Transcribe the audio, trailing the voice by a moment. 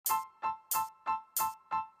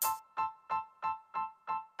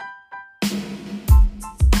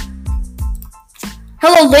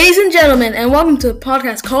ladies and gentlemen, and welcome to a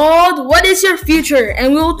podcast called What is Your Future?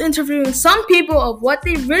 And we will be interviewing some people of what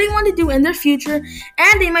they really want to do in their future,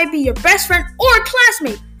 and they might be your best friend or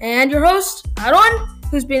classmate. And your host, Aaron,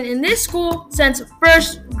 who's been in this school since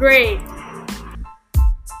first grade.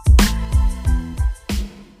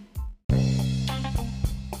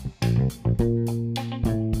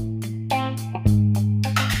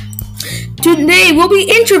 Today, we'll be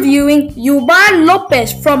interviewing Yubal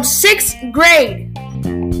Lopez from 6th grade.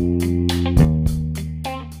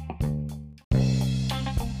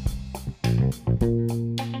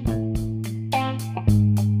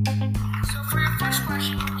 So for your first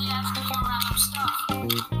question, we'll be asking you random stuff.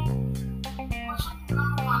 Question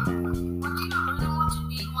number 1. What do you really want to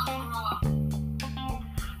be when you grow up?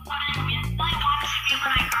 What I really want to be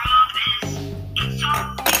when I grow up is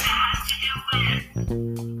something that has to do with,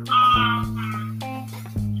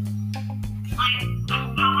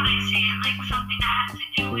 how would I say it? Like something that has to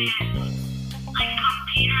do with, like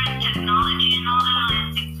computer and technology and all that. I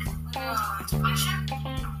think Automation?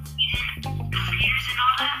 computers and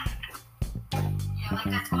all that. Yeah, like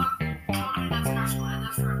that totally that's not what I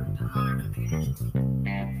love for the modern computers.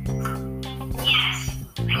 Yes,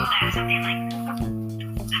 like that, something like that.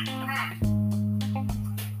 Okay.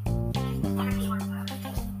 Let me just write that.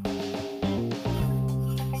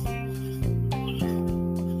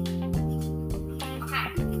 Okay.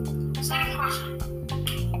 Second question.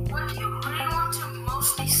 What do you really want to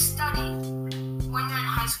mostly study when you're in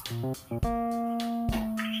high school?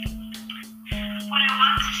 What I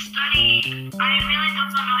want to study, I really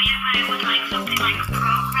don't know yet, but it was like something like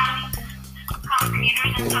programming,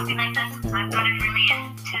 computers and something like that, since I've gotten really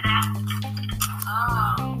into that.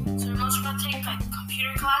 Oh, so you're mostly going to take like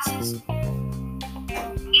computer classes?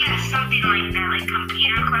 Yeah, something like that, like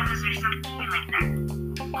computer classes or something like that.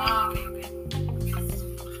 Oh, okay.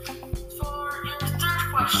 For your third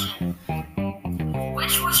question,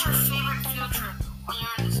 which was your favorite field trip when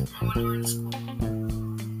you were in school?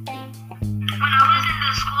 When I was in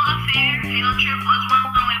the school, the favorite field trip was when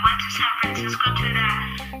we went to San Francisco to that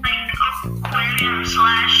like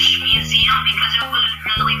aquarium/museum because it was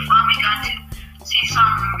really fun. We got to see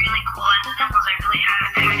some really cool animals I really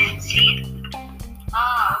hadn't seen.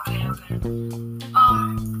 Ah, okay.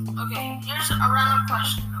 Okay, here's a random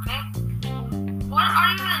question, okay? What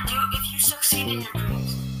are you gonna do if you succeed in your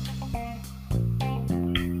dreams?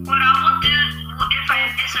 What I will do if I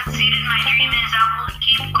succeed in my dream is I will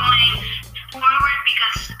keep going forward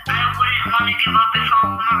because I wouldn't want to give up if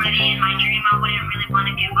I'm already in my dream. I wouldn't really want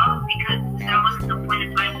to give up because that wasn't the point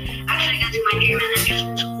if I actually get to my dream and then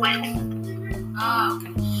just quit. Ah,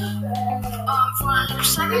 okay. For your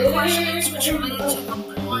second question, which related to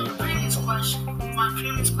one of your previous question,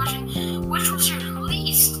 which was your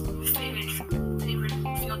least favorite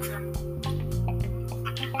field trip?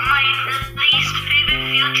 My least favorite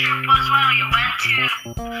field trip was when we went to,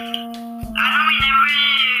 I don't remember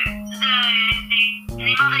the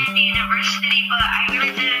name of the university, but I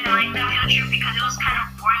really didn't like that field trip because it was kind of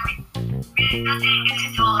boring. We really didn't get to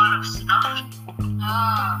do a lot of stuff.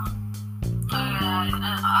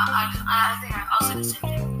 I think I'll say the same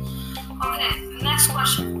thing. Okay, next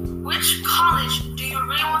question. Which college do you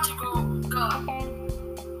really want to go?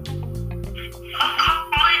 A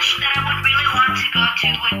college that I would really want to go to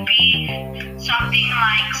would be something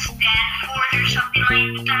like Stanford or something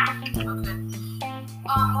like that. Okay.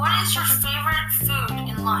 What is your favorite food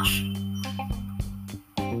in lunch?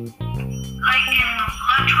 Like in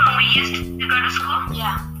lunch when we used to go to school?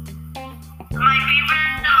 Yeah. My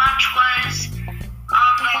favorite lunch was the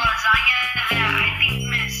lasagna that I think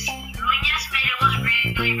Miss Nunez made. It was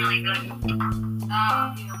really, really good.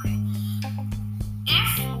 Okay. If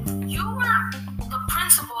you were the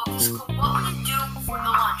principal of the school, what would you do for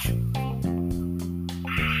the lunch?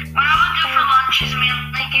 What I would do for lunch is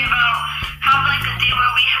mainly have like a day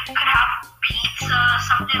where we could have pizza,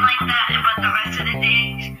 something like that, but the rest of the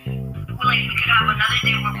days, like we could have another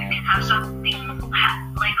day where we can have something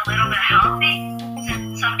like a little bit healthy.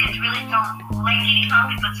 Since some kids really don't like eating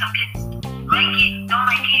healthy, but some kids don't like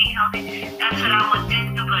eating healthy. That's what I would do,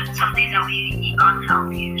 but some days I would eat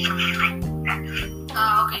unhealthy or something like that.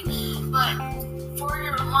 Okay. But for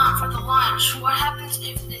the lunch, what happens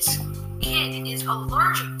if this kid is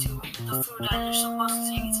allergic to the food that you're supposed to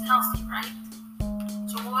think is healthy, right?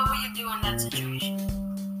 So what would you do in that situation?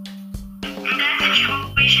 In that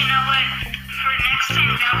situation, for next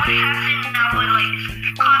time that would happen, I would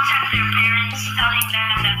contact their parents, telling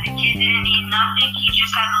them that the kid didn't eat nothing. He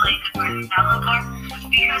just had granola bar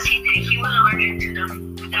because he was allergic to the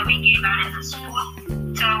food that we gave out in the school.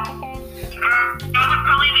 So I would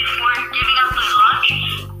probably, before giving out the lunch,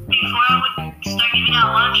 before I would start giving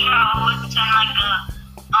out lunch, I would send like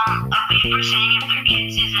a paper saying if their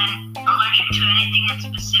kids isn't allergic to anything in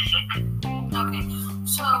specific. Okay,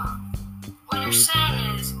 so what you're saying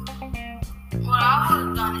is, what I would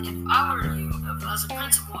have done if I were you, as a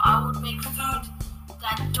principal, I would make food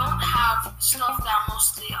that don't have stuff that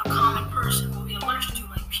mostly a common person will be allergic to,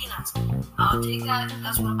 like peanuts. I would take that.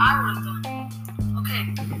 That's what I would have done. Okay.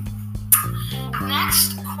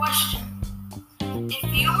 Next question. If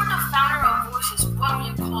you were the founder of Voices, what would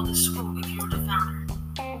you call the school if you were the founder?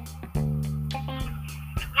 If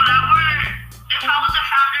I was the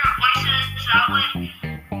founder of Voices, I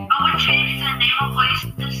would change the name of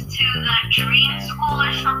Voices to the Dream School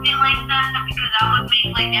or something like that, because I would make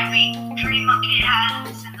like every dream a kid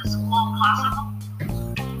has in the school possible.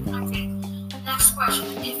 Okay. Next question.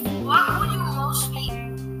 What would you most be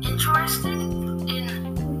interested in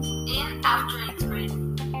after 8th grade?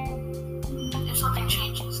 If something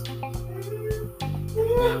changes.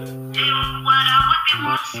 What I would be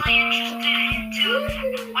mostly interested into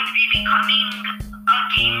would be becoming a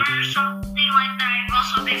gamer or something like that. I've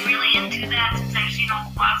also been really into that since I've seen a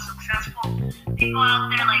lot of successful people out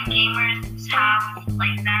there, like gamers have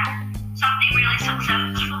like that. Something really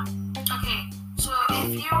successful. Okay, so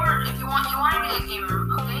if you want to be a gamer,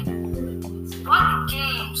 okay? What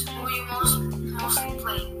games will you mostly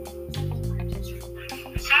play?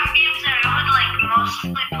 Some games that I would like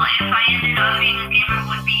mostly play if I ended up being a gamer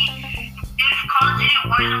would be, if Call of Duty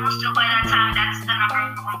Warzone was still by that time, that's the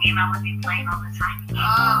number one game I would be playing all the time.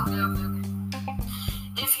 Okay.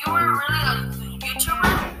 If you were really a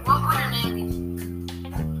YouTuber, what would your name be?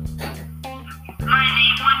 My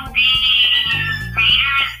name would be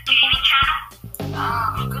Raiders Gaming Channel.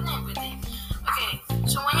 Good name. Okay,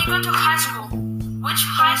 so when you go to high school, which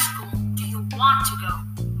high school do you want to go?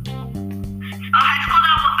 A high school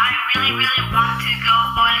that I really want to go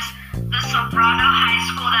was the Sobrano High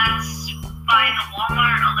School that's by the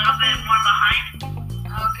Walmart, a little bit more behind.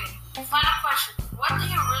 Okay, final question. What do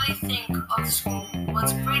you really think of school?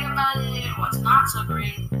 What's great about it? What's not so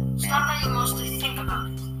great? Stuff that you mostly think about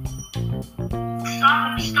it.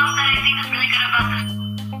 Stuff that I think is really good about this.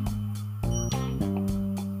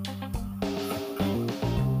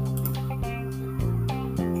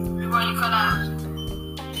 Why you cut out?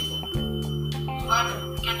 Yubal,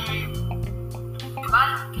 can you hear you? Yubal,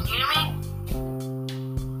 can you hear me?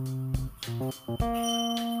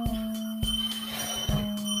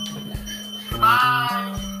 Yubal.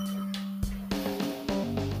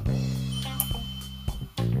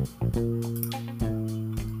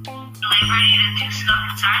 Ready to do stuff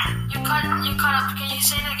inside? You cut up. Can you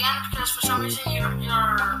say it again? Because for some reason your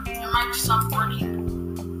mic stopped working.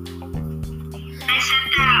 I said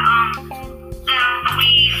that we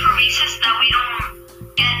for recess that we don't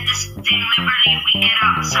get the same liberty we get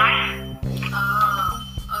outside.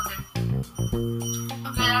 Okay.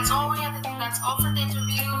 Okay, that's all we have to do. That's all for the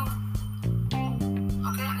interview.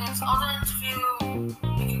 Okay, that's all the interview.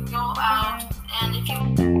 You can go out, and if you.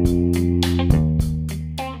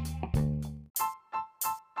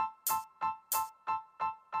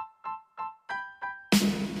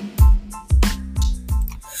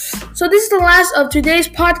 So this is the last of today's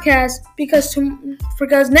podcast because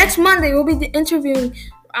next Monday we'll be interviewing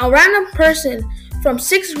a random person from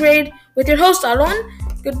 6th grade with your host Aaron.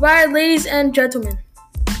 Goodbye, ladies and gentlemen.